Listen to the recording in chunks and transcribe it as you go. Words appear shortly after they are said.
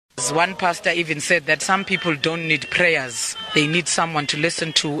one pastor even said that some people don't need prayers. They need someone to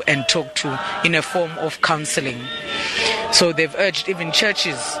listen to and talk to in a form of counseling. So they've urged even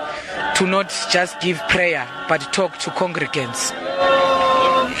churches to not just give prayer, but talk to congregants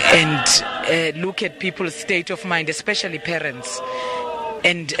and look at people's state of mind, especially parents,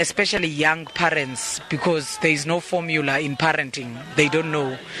 and especially young parents, because there is no formula in parenting. They don't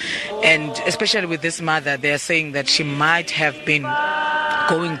know. And especially with this mother, they are saying that she might have been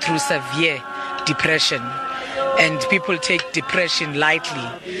going through severe depression. And people take depression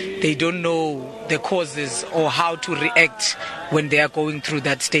lightly. They don't know the causes or how to react when they are going through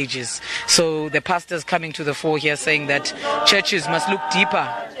that stages. So the pastor's coming to the fore here saying that churches must look deeper.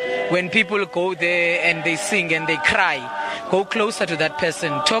 When people go there and they sing and they cry, go closer to that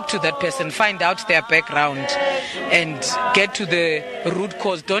person, talk to that person, find out their background and get to the root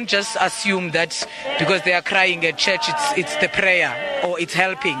cause. Don't just assume that because they are crying at church, it's the prayer or it's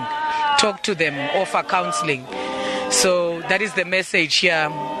helping. Talk to them, offer counseling. So that is the message here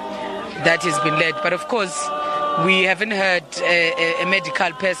that has been led. But of course, we haven't heard a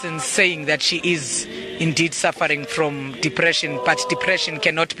medical person saying that she is indeed suffering from depression, but depression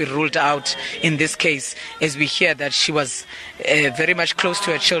cannot be ruled out in this case, as we hear that she was very much close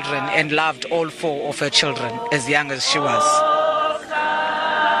to her children and loved all 4 of her children as young as she was.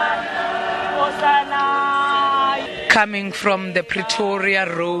 Coming from the Pretoria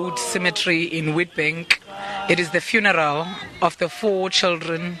Road Cemetery in Witbank, it is the funeral of the 4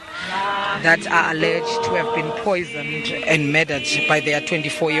 children that are alleged to have been poisoned and murdered by their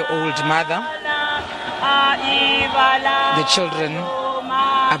 24-year-old mother. The children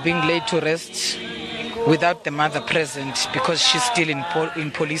are being laid to rest without the mother present because she's still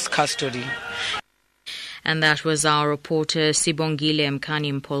in police custody. And that was our reporter Sibongile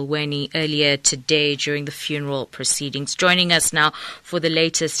Mkani-Mpolweni earlier today during the funeral proceedings. Joining us now for the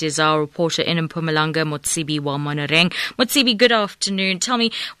latest is our reporter in Mpumalanga, Motsibi Wamonereng. Motsibi, good afternoon. Tell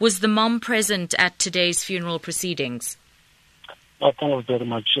me, was the mom present at today's funeral proceedings? Thank you very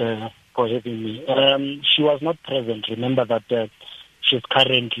much for having me. She was not present. Remember that she's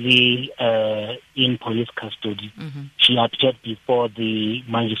currently in police custody. Mm-hmm. She appeared before the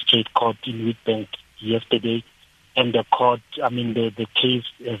magistrate court in Witbank yesterday, and the case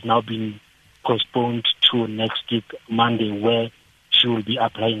has now been postponed to next week, Monday, where she will be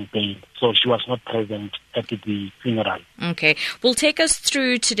applying bail. So she was not present at the funeral. Okay. Well, take us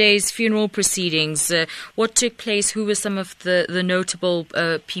through today's funeral proceedings. What took place? Who were some of the notable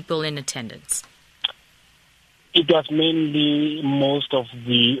people in attendance? It was mainly most of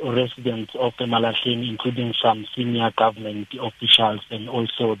the residents of Emalahleni, including some senior government officials and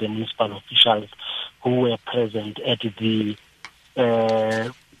also the municipal officials who were present at the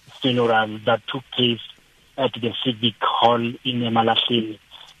funeral that took place at the Civic Hall in Emalahleni.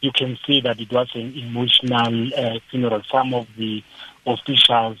 You can see that it was an emotional funeral. Some of the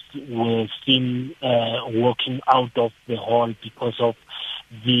officials were seen walking out of the hall because of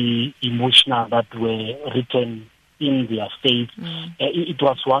the emotional that were written in their face. It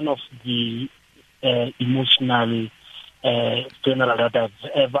was one of the emotional funeral that I've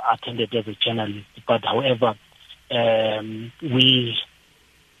ever attended as a journalist. But however, we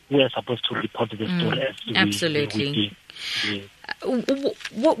were supposed to report the story as absolutely. we did.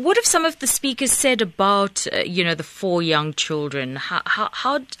 What have some of the speakers said about the 4 young children?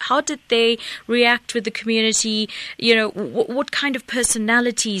 How did they react with the community? What kind of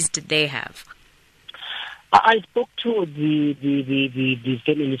personalities did they have? I spoke to the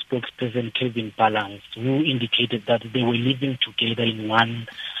family spokesperson, Kevin Balance, who indicated that they were living together in one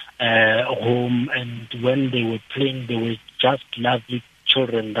home, and when they were playing, they were just lovely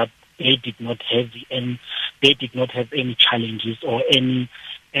children that they did not have any challenges or any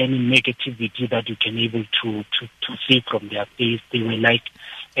negativity that you can able to see from their face. They were like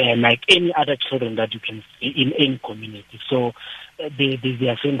any other children that you can see in any community. So they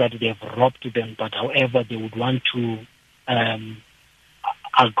are saying that they have robbed them, but however they would want to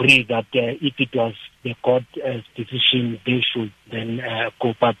agree that if it was the court's decision, they should then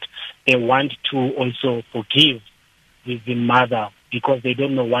go. But they want to also forgive the mother, because they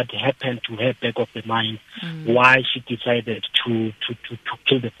don't know what happened to her back of the mind, why she decided to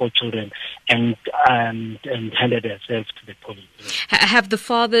kill the 4 children and handed herself to the police. Have the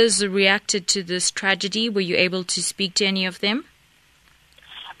fathers reacted to this tragedy? Were you able to speak to any of them?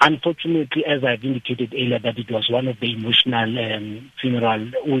 Unfortunately, as I've indicated earlier, that it was one of the emotional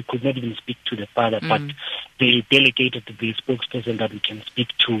funeral, we could not even speak to the father, but they delegated the spokesperson that we can speak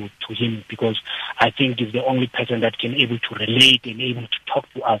to him, because I think he's the only person that can able to relate and able to talk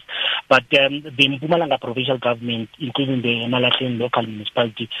to us. But the Mpumalanga provincial government, including the Emalahleni local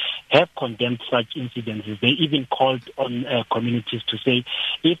municipality, have condemned such incidences. They even called on communities to say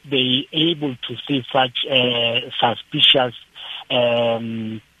if they able to see such suspicious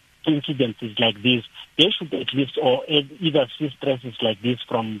incidences like this, they should at least, or either see stresses like this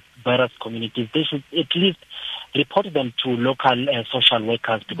from various communities, they should at least report them to local social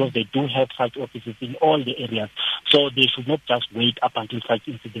workers, because they do have such offices in all the areas. So they should not just wait up until such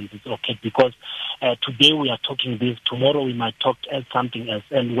incidences occur, because today we are talking this, tomorrow we might talk something else.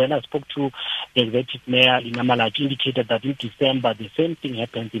 And when I spoke to the executive mayor in Namalach, indicated that in December the same thing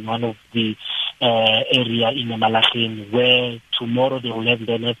happens in one of the area in Emalahleni, where tomorrow they will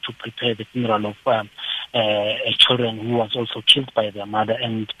then have to prepare the funeral of a children who was also killed by their mother,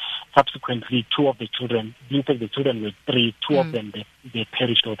 and subsequently two of the children, in fact the children were three, two of them they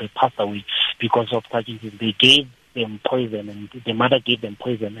perished or they passed away because of such incidents. They gave them poison, and the mother gave them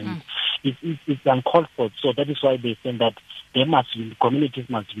poison, and it's uncalled for. So that is why they said that communities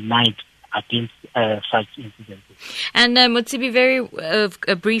must unite against such incidents. And Motsibi, very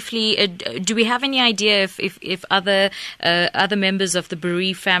briefly, do we have any idea if other members of the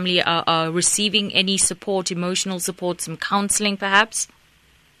bereaved family are receiving any support, emotional support, some counselling perhaps?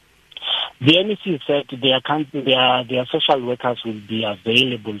 The NEC said their social workers will be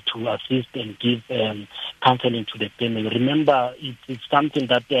available to assist and give counseling to the family. Remember, it's something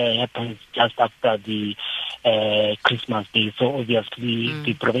that happens just after the Christmas Day. So obviously,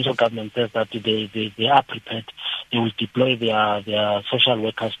 the provincial government says that they are prepared. They will deploy their social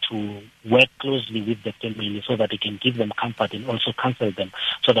workers to work closely with the family so that they can give them comfort and also counsel them,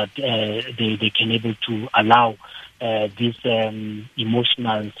 so that they can able to allow this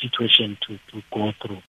emotional situation to go through.